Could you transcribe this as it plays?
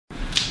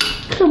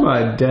Come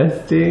on,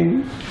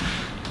 Dustin.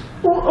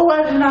 Oh,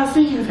 I did not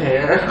see you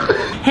there.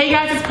 Hey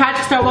guys, it's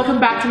Patrick Star. Welcome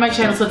back to my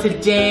channel. So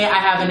today I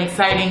have an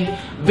exciting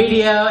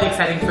video,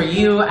 exciting for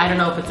you. I don't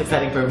know if it's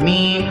exciting for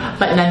me,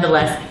 but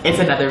nonetheless, it's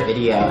another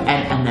video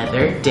and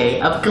another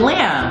day of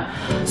glam.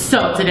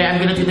 So today I'm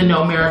gonna do the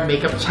no mirror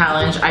makeup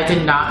challenge. I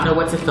did not know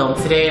what to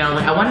film today, and I was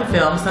like, I want to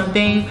film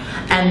something.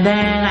 And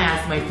then I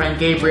asked my friend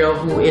Gabriel,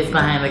 who is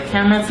behind the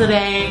camera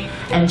today,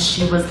 and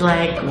she was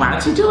like, why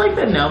don't you do like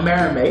the no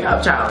mirror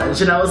makeup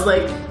challenge? And I was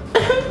like,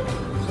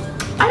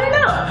 I don't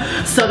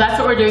know. So that's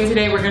what we're doing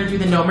today. We're gonna do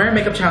the no mirror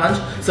makeup challenge.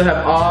 So I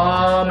have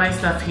all my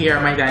stuff here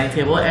on my dining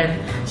table,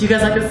 and so you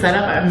guys like the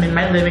setup. I'm in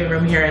my living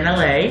room here in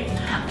LA,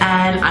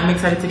 and I'm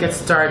excited to get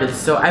started.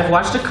 So I've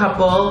watched a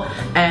couple,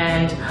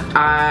 and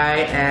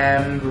I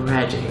am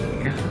ready.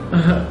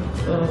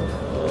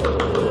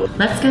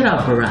 Let's get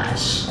a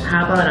brush.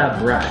 How about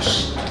a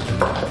brush?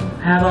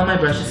 I have all my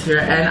brushes here,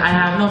 and I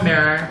have no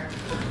mirror.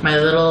 My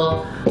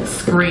little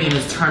screen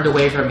is turned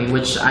away from me,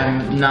 which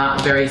I'm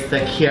not very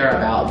secure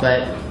about,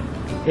 but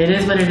it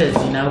is what it is,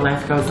 you know,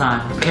 life goes on.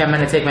 Okay, I'm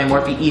gonna take my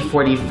Morphe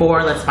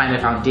E44. Let's find a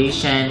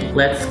foundation.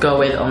 Let's go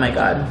with, oh my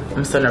God,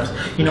 I'm so nervous.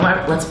 You know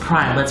what, let's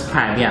prime,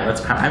 yeah,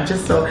 let's prime. I'm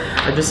just so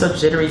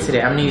jittery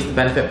today. I'm gonna use the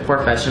Benefit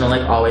Professional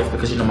like always,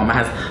 because you know Mama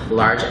has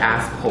large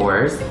ass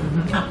pores.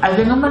 I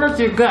think I'm gonna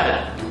do good.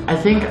 I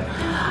think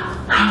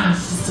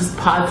it's just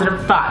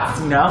positive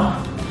thoughts, you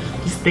know?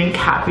 Just think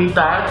happy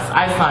thoughts.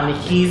 I saw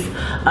Nikki's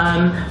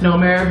no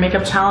mirror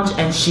makeup challenge,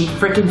 and she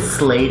freaking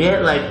slayed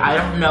it. Like, I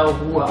don't know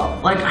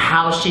like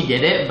how she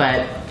did it,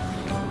 but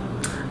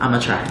I'm gonna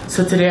try.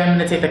 So today I'm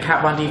gonna take the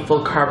Kat Von D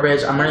full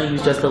coverage. I'm gonna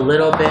use just a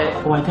little bit.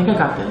 Oh, I think I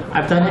got this.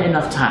 I've done it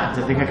enough times.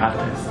 I think I got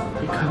this.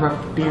 You cover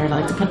up the beard. I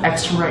like to put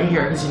extra right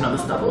here because you know the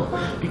stuff will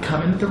be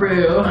coming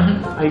through.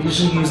 I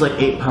usually use like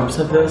 8 pumps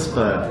of this,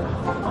 but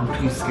I'm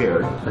too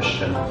scared.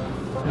 Question.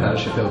 How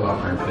does she feel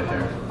about armpit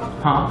hair?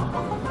 Huh?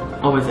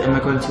 Oh, am I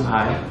going too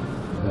high?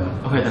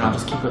 Yeah. Okay, then I'll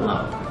just keep it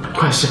low.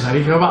 Question, how do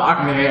you feel about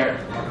arm hair?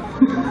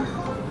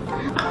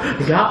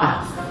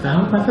 God, so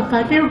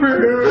motherfucking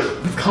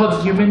rude. It's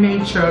called human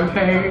nature,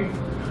 okay?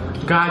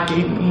 God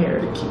gave me hair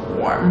to keep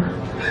warm.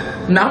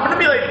 Now I'm gonna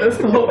be like this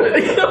the whole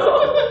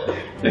video.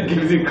 It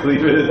gives you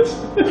cleavage.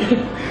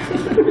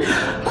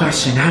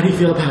 Question, how do you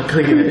feel about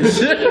cleavage?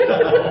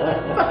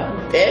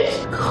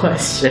 Bitch.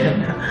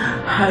 Question,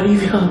 how do you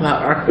feel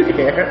about arm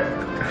hair?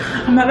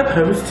 I'm not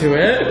opposed to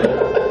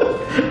it.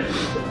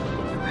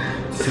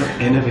 So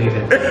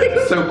innovative.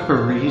 So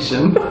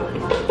Parisian.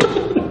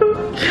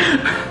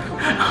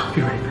 I'll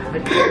be right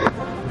back.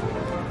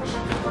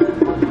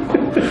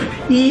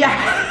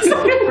 Yes! I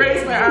can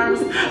raise my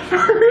arms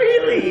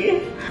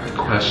freely.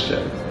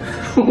 Question.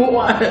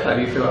 What? How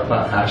do you feel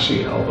about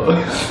ashy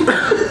elbows?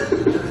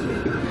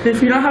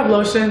 If you don't have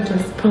lotion,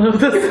 just pull up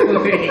the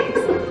sleeves.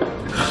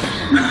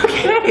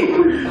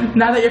 Okay.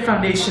 Now that your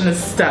foundation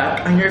is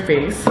stuck on your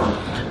face,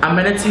 I'm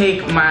gonna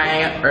take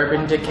my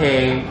Urban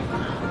Decay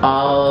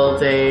all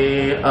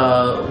day,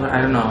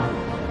 I don't know.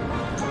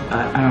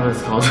 I don't know what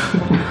it's called.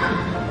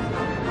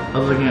 I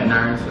was looking at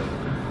NARS.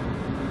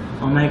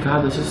 Oh my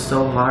God, this is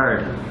so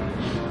hard.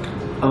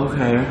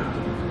 Okay.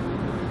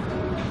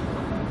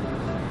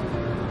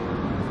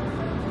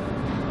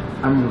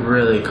 I'm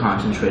really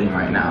concentrating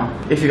right now.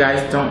 If you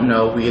guys don't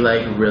know, we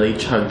like really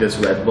chug this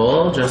Red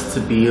Bull just to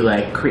be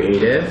like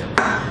creative.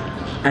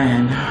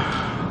 And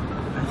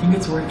I think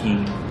it's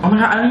working. Oh my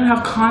God, I don't even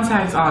have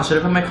contacts on. Should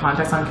I put my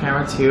contacts on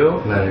camera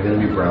too? No, you're gonna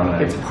be brown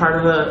eyed. It's part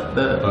of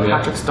the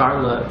Patrick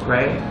Star look,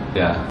 right?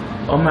 Yeah.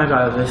 Oh my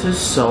God, this is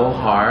so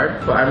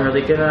hard. But I'm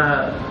really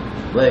gonna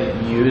like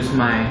use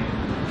my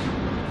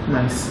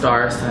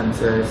star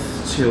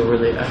senses to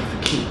really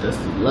execute this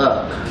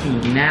look.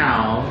 Okay,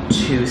 now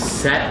to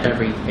set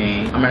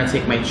everything, I'm gonna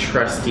take my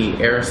trusty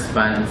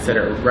Airspun and set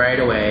it right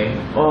away.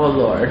 Oh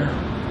Lord,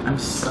 I'm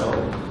so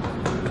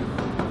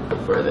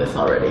over this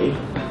already.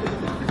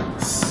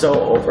 So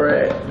over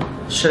it.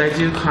 Should I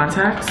do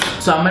contacts?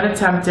 So I'm gonna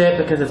attempt it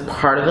because it's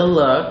part of the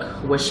look.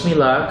 Wish me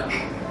luck.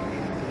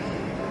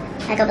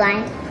 I go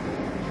blind.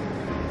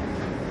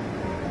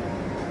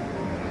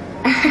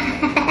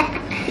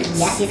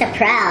 Yes, he's a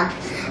pro.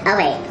 Oh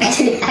wait, I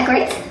should do it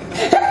backwards.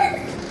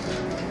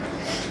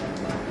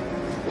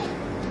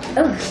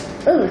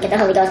 Ooh, get the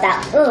Holy Ghost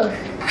out. Ooh.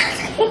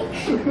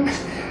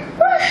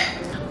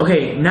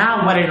 Okay,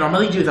 now what I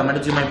normally do is I'm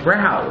gonna do my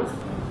brows.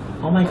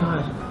 Oh my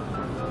God.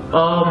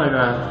 Oh my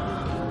God.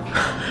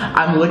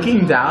 I'm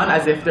looking down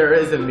as if there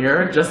is a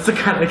mirror just to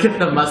kind of get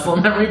the muscle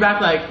memory back,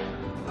 like,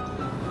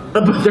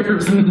 but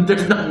there's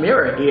no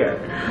mirror here.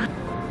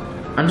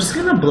 I'm just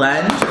gonna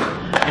blend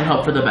and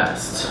hope for the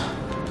best.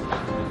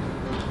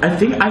 I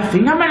think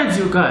I'm gonna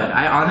do good.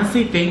 I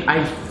honestly think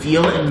I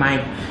feel in my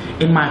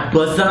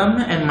bosom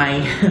and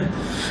my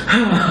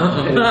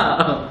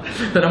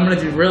that I'm gonna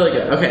do really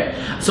good. Okay,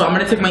 so I'm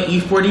gonna take my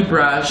E40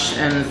 brush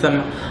and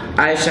some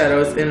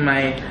eyeshadows in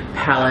my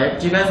palette.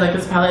 Do you guys like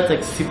this palette? It's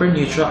like super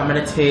neutral. I'm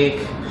gonna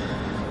take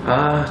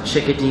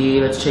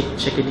Chickadee. Let's take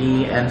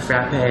Chickadee and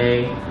Frappe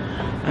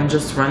and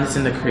just run this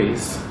in the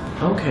crease.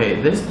 Okay,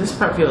 this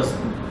part feels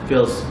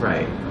feels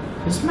right.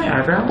 Is this my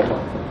eyebrow?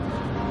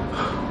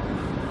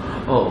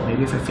 Oh,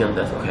 maybe if I feel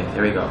this. Okay,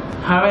 there we go.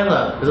 How do I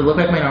look? Does it look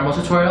like my normal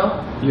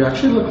tutorial? You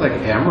actually look like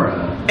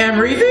Amra.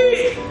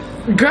 Amrezy?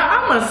 Girl,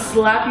 I'ma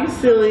slap you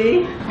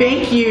silly.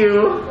 Thank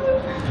you.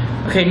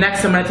 Okay,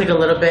 next I'm gonna take a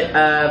little bit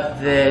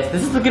of this.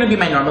 This is gonna be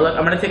my normal look.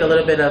 I'm gonna take a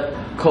little bit of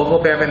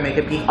Cocoa Bear by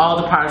Makeup Geek. All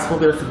the products will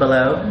be listed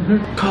below.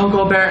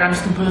 Cocoa Bear, and I'm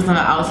just gonna put this on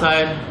the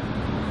outside,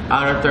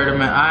 outer third of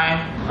my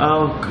eye.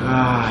 Oh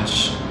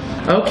gosh.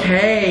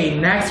 Okay,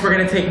 next we're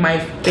gonna take my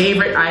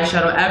favorite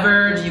eyeshadow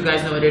ever. Do you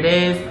guys know what it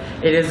is?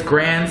 It is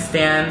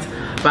Grandstand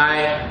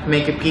by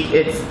Makeup Geek.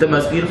 It's the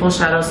most beautiful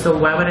shadow, so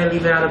why would I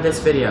leave it out of this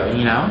video,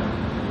 you know?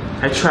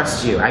 I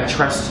trust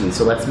you,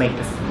 so let's make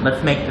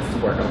this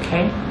work,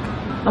 okay?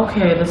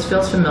 Okay, this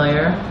feels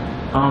familiar.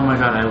 Oh my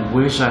god, I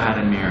wish I had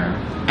a mirror.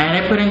 And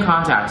I put in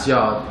contacts,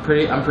 y'all.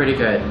 I'm pretty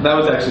good. That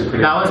was actually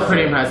pretty That was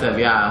pretty impressive,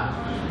 yeah.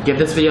 Give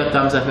this video a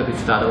thumbs up if you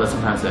thought it was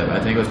impressive.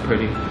 I think it was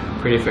pretty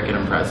freaking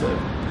impressive.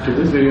 Give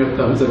this video a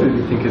thumbs up if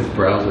you think his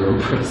brows are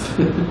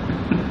impressive.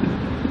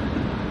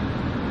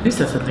 You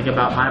said something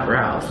about my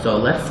brows, so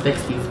let's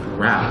fix these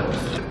brows.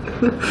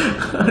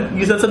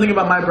 You said something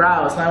about my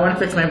brows, now I want to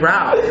fix my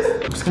brows.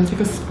 I'm just gonna take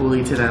a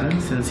spoolie to them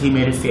since he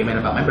made a statement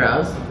about my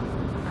brows.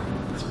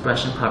 This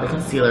brush and probably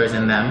concealer is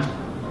in them.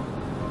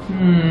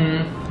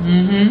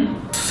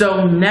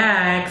 So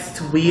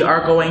next we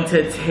are going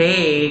to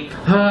take,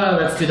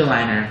 let's do the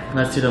liner.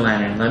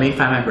 Let me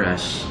find my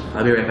brush.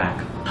 I'll be right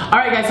back.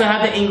 Alright guys, so I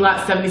have the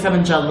Inglot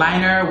 77 gel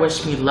liner.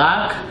 Wish me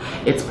luck.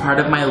 It's part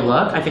of my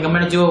look. I think I'm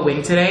gonna do a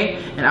wing today,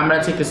 and I'm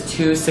gonna take this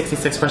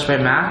 266 brush by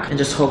MAC and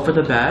just hope for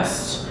the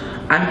best.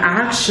 I'm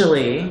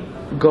actually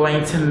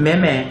going to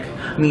mimic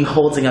me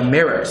holding a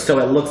mirror, so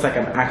it looks like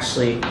I'm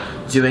actually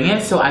doing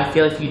it. So I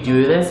feel if you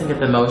do this and get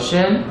the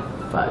motion,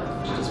 but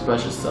this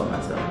brush is so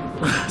messed up.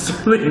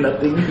 There's really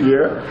nothing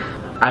here.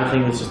 I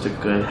think it's just a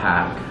good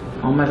hack.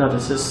 Oh my god,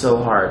 this is so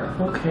hard.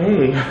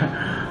 Okay.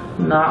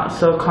 Not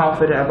so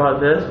confident about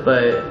this,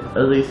 but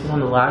at least it's on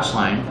the lash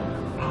line.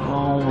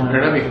 Oh my god.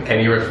 There's not make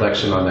any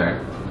reflection on there.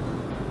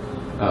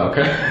 Oh,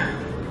 okay.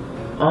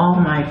 Oh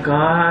my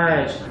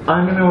gosh. I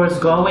don't even know where it's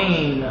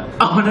going. I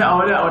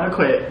wanna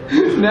quit.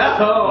 No!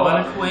 I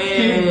wanna quit.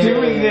 Keep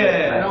doing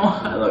it!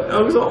 I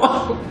look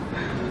so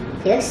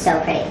You look so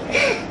pretty.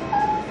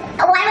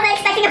 Oh, why was I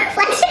expecting a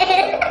reflection?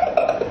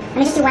 Let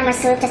me just do one more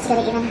swoop just to get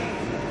it even.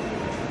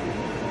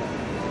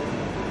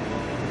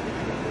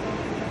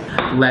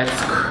 Let's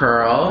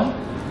curl.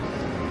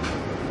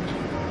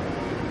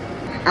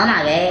 Oh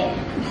my god.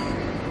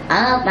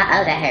 Oh,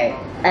 that hurt.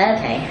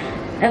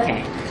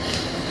 Okay.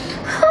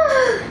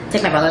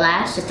 Take my roller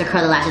lash just to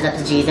curl the lashes up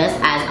to Jesus,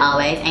 as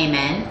always.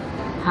 Amen.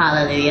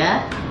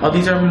 Hallelujah. Oh,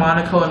 these are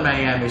Monaco and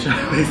Miami. Should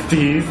I waste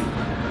these?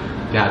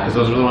 Yeah, because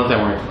those were the ones that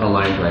weren't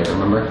aligned right,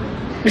 remember?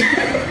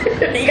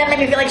 You gotta make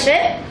me feel like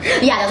shit?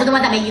 Yeah, those are the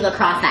ones that made you look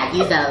cross-eyed.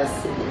 Use those.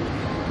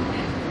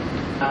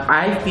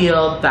 I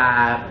feel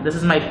that, this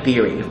is my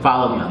theory,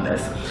 follow me on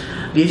this.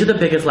 These are the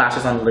biggest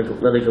lashes on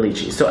Lily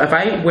Galici. So if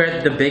I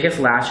wear the biggest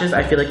lashes,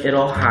 I feel like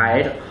it'll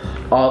hide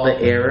all the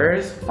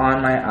errors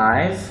on my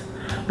eyes.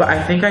 But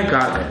I think I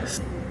got this.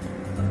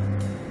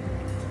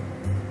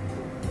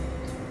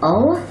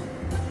 Oh?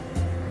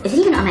 Is it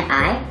even on my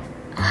eye?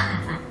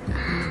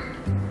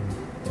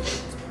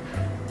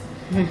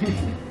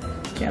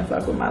 Can't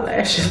fuck with my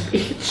lashes,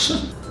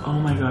 bitch. Oh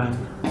my god.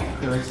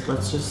 Okay,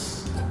 let's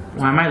just...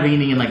 Why am I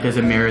leaning in like there's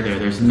a mirror there?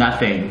 There's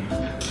nothing.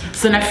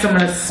 So next I'm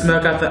gonna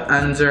smoke out the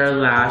under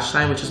lash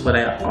line, which is what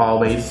I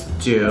always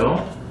do.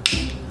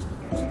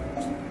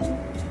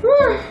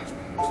 Oh,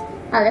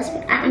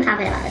 I'm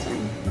confident about this one.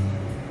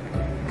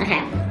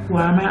 Okay.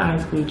 Why are my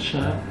eyes glued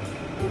shut?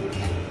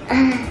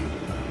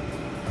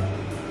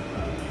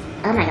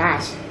 Oh my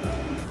gosh.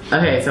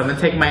 Okay, so I'm gonna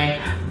take my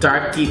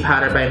dark deep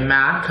powder by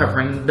MAC,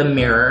 covering the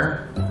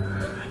mirror.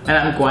 And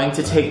I'm going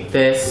to take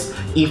this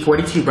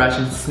E42 brush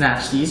and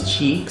snatch these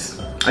cheeks.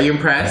 Are you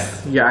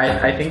impressed? Yeah,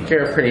 I think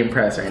you're pretty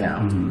impressed right now.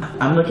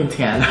 I'm looking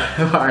tan,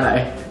 aren't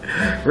I?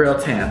 Real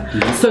tan.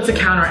 So to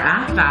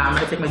counteract that, I'm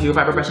gonna take my Duo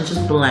Fiber brush and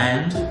just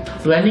blend.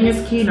 Blending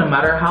is key no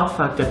matter how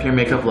fucked up your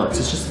makeup looks.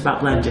 It's just about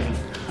blending.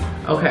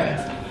 Okay.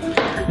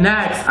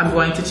 Next, I'm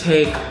going to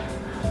take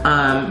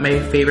my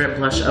favorite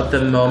blush of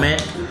the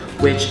moment,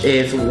 which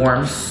is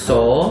Warm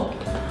Soul,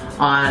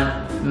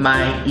 on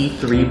my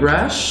E3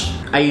 brush.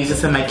 I use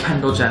this in my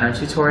Kendall Jenner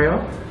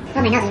tutorial.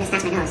 Oh my nose, you just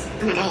snatched my nose.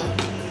 Oh my god.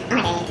 Oh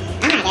my god.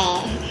 Oh my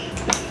god.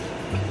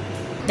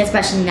 This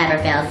brush never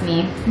fails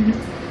me.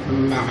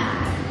 Never.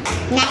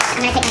 Next,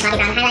 I'm going to take my Bobbi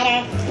Brown highlighter,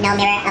 no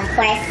mirror, of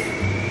course.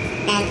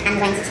 And I'm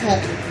going to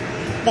take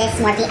this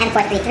Morphe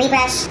M433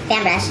 brush,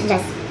 fan brush, and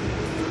just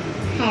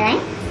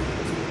highlight.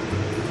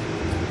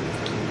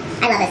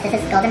 I love this.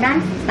 This is Golden Brown,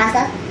 Bronze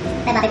Glow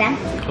by Bobbi Brown.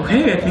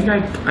 Okay, I think I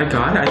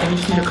got it. I think I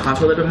just need to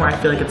contour a little bit more. I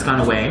feel like it's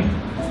gone away.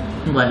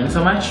 I'm blending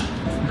so much.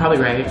 I'm probably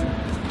right.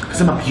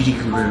 Because I'm a beauty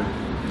guru.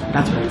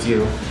 That's what I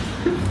do.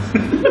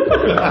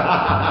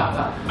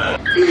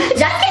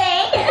 Just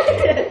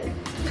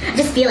kidding!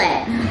 Just feel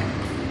it.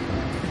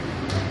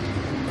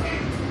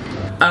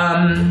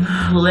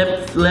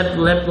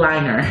 lip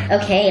liner.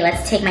 Okay,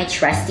 let's take my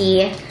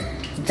trusty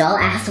dull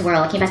ass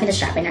whirl. Can you pass me the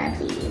sharpener,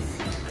 please?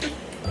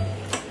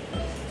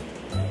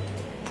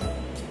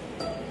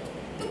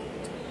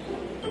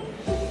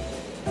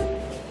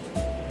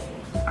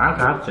 I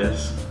got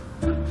this.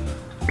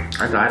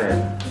 I got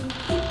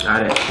it.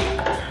 Got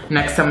it.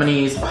 Next, I'm gonna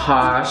use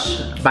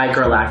Posh by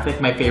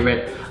Galactic, my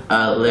favorite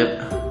lip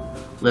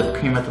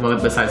cream at the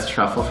moment besides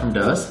Truffle from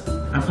Dose.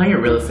 I'm playing it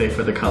real safe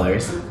for the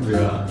colors.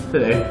 Yeah.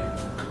 Today.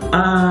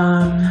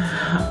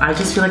 I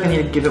just feel like I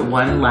need to give it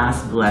one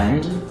last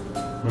blend.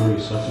 Remember, you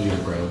still have to do your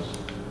brows.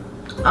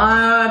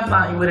 I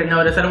thought you wouldn't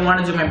notice. I don't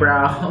want to do my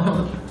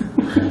brow.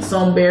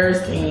 So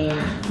embarrassing.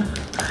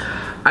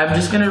 I'm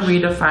just gonna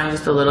redefine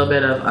just a little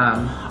bit of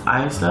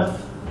eye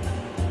stuff.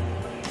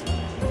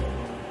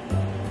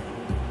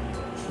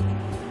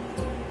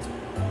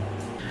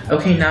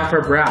 Okay, now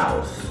for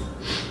brows.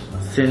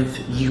 Since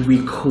you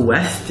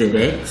requested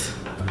it.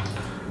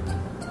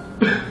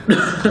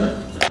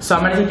 So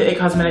I'm gonna take the It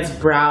Cosmetics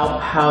Brow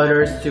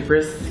Powder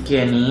Super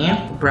Skinny.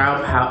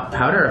 Brow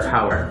powder or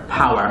power?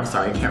 Power, I'm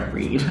sorry, I can't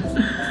read.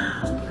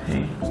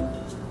 Okay.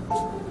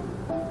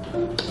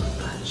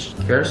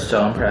 You're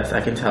so impressed,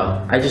 I can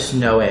tell. I just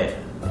know it.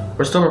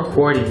 We're still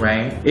recording,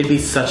 right? It'd be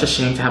such a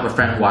shame to have a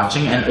friend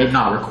watching and it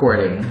not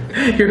recording.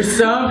 You're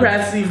so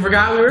impressed, you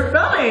forgot we were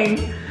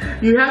filming.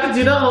 You have to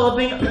do the whole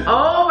thing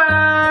over.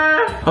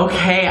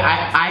 Okay,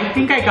 I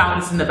think I got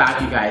this in the back,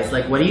 you guys.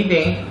 Like, what do you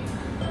think?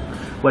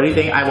 What do you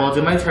think? I will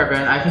do my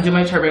turban. I can do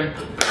my turban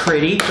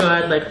pretty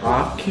good, like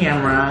off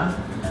camera.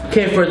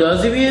 Okay, for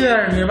those of you that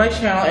are new to my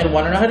channel and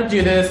want to know how to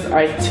do this,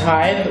 I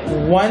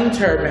tied one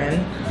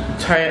turban.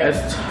 Tie it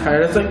as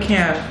tight as I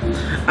can.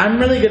 I'm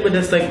really good with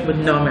this, like with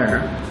no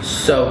mirror.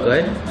 So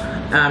good.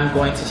 I'm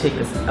going to take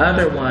this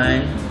other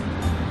one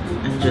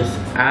and just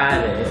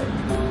add it.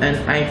 And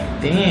I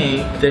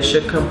think this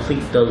should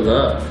complete the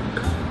look.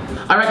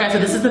 Alright guys, so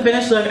this is the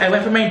finished look. I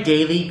went for my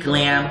daily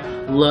glam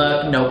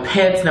look. No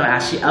pits, no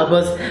ashy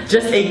elbows.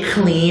 Just a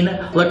clean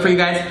look for you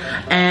guys.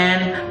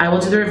 And I will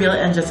do the reveal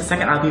in just a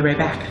second. I'll be right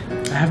back.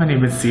 I haven't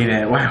even seen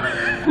it. Wow.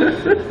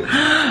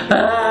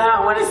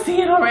 I want to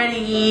see it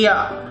already.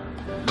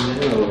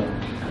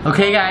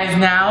 Okay guys,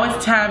 now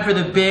it's time for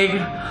the big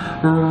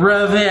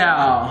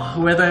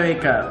reveal with my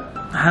makeup.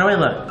 How do I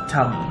look?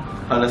 Tell me.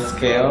 On a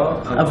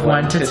scale Of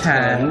 1 to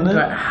 10.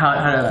 How do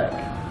I look?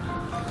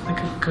 Like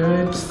a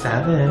good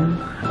 7.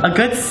 A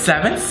good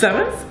 7?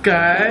 7's good.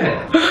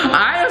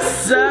 I am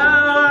so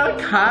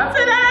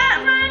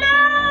confident right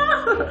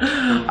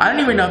now. I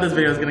don't even know if this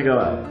video is gonna go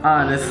up.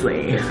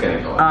 Honestly. It's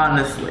gonna go up.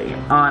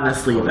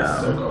 Honestly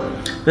though.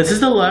 This is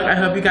the look. I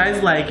hope you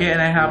guys like it.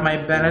 And I have my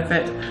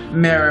Benefit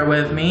mirror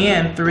with me.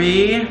 And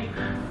 3,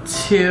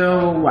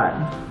 2,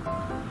 1.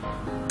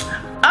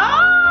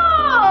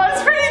 Oh,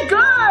 it's pretty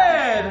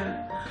good.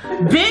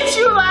 Bitch,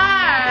 you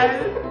lied.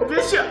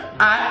 Bitch,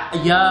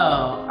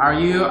 yo, are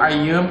you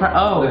impressed?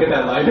 Oh. Look at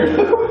that liner.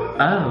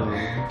 Oh.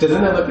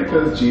 Doesn't that look like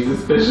those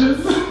Jesus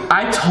fishes?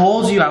 I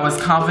told you I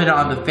was confident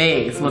on the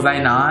face, was I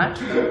not?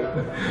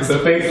 The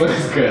face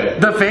looks good.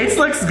 The face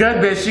looks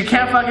good, bitch. You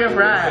can't fucking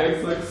front. The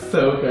face looks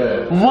so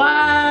good.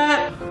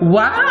 What?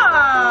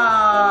 Wow.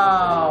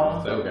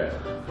 So good.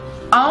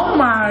 Oh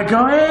my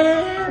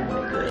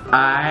god.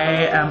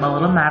 I am a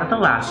little mad at the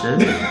lashes.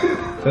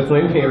 That's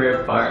my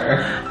favorite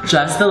part.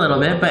 Just a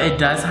little bit, but it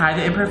does hide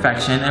the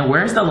imperfection. And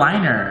where's the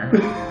liner?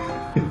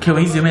 Can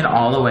we zoom in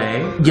all the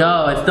way?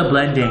 Yo, it's the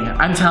blending.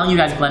 I'm telling you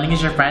guys, blending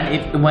is your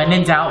friend. When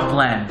in doubt,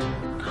 blend.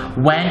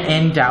 When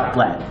in doubt,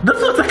 blend. This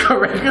looks like a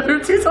regular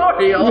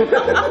tutorial.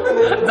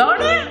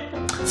 Don't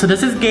it? So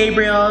this is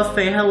Gabriel.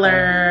 Say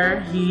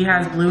hello. He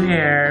has blue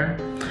hair.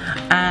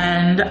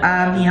 And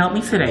he helped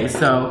me today.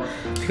 So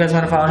if you guys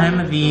want to follow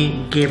him, the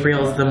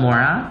Gabriel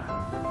Zamora.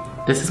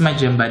 This is my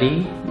gym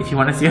buddy, if you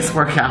want to see us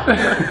work out.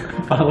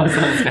 Follow us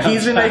on Snapchat.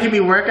 He's been making me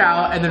work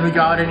out and then we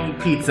go out and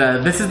eat pizza.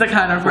 This is the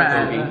kind of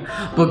friend.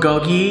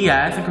 Bulgogi,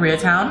 yes, in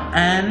Koreatown.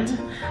 And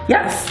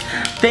yes,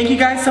 thank you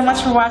guys so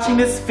much for watching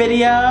this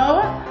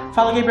video.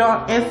 Follow Gabriel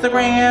on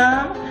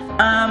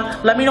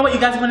Instagram. Let me know what you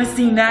guys want to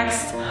see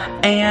next.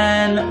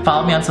 And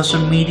follow me on social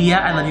media.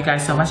 I love you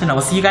guys so much and I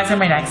will see you guys in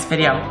my next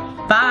video.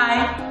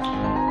 Bye!